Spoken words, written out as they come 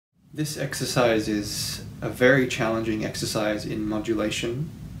This exercise is a very challenging exercise in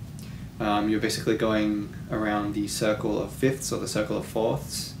modulation. You're basically going around the circle of fifths or the circle of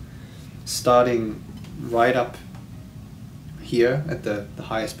fourths, starting right up here at the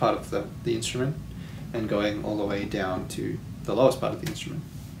highest part of the instrument and going all the way down to the lowest part of the instrument,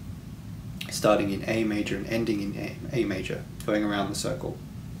 starting in A major and ending in A major, going around the circle.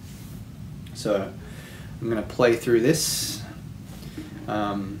 So I'm going to play through this.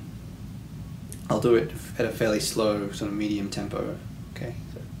 I'll do it at a fairly slow, sort of medium tempo. Okay.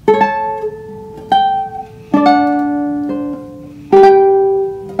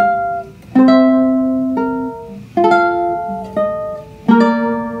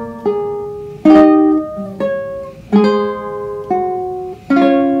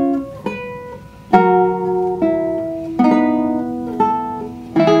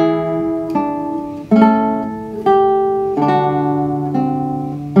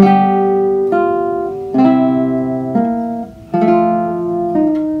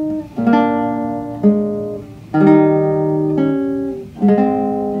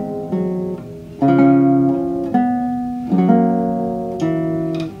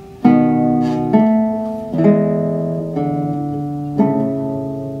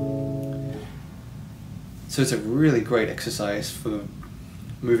 So it's a really great exercise for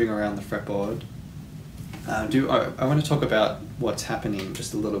moving around the fretboard. I want to talk about what's happening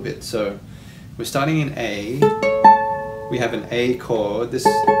just a little bit. So we're starting in A. We have an A chord. This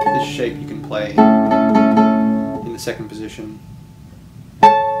shape you can play in the second position.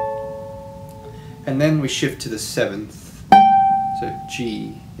 And then we shift to the seventh. So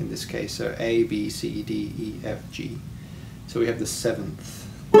G in this case. So A, B, C, D, E, F, G. So we have the seventh.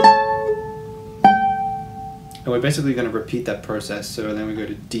 And we're basically going to repeat that process. So then we go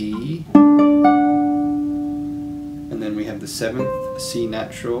to D, and then we have the seventh, C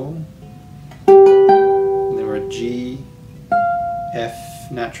natural, and then we're at G,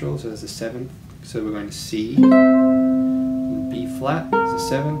 F natural, so there's the seventh. So we're going to C, and B flat is the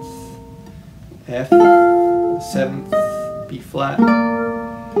seventh, F, the seventh, B flat,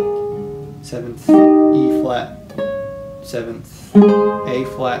 seventh, E flat, seventh, A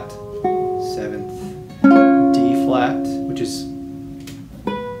flat, seventh, flat, which is, and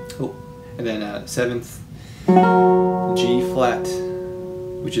then seventh, G flat,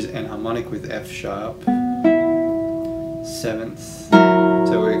 which is enharmonic with F sharp, seventh,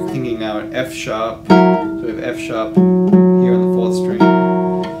 so we're thinking now at F sharp, so we have F sharp here on the fourth string,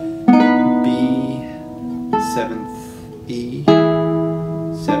 B, seventh, E,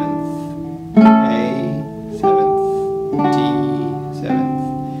 seventh, A, seventh, D, seventh,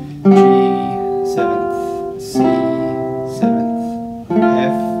 G, seventh, C, seventh,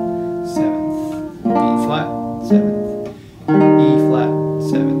 F, seventh, B flat, seventh, E flat,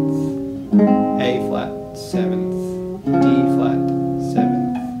 seventh, A flat, seventh, D flat,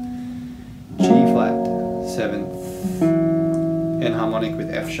 seventh, G flat, seventh, enharmonic with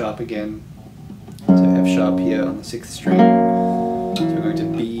F sharp again. So F sharp here on the sixth string. So we're going to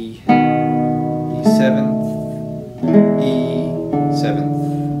B, E seventh, E seventh,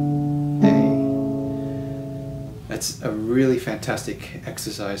 It's a really fantastic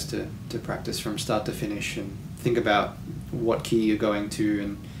exercise to practice from start to finish and think about what key you're going to,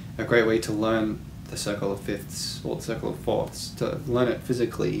 and a great way to learn the circle of fifths or the circle of fourths, to learn it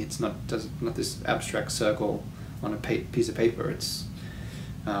physically. It's not this abstract circle on a piece of paper. It's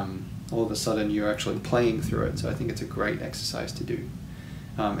all of a sudden you're actually playing through it. So I think it's a great exercise to do,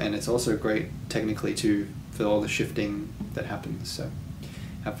 and it's also great technically too for all the shifting that happens. So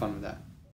have fun with that.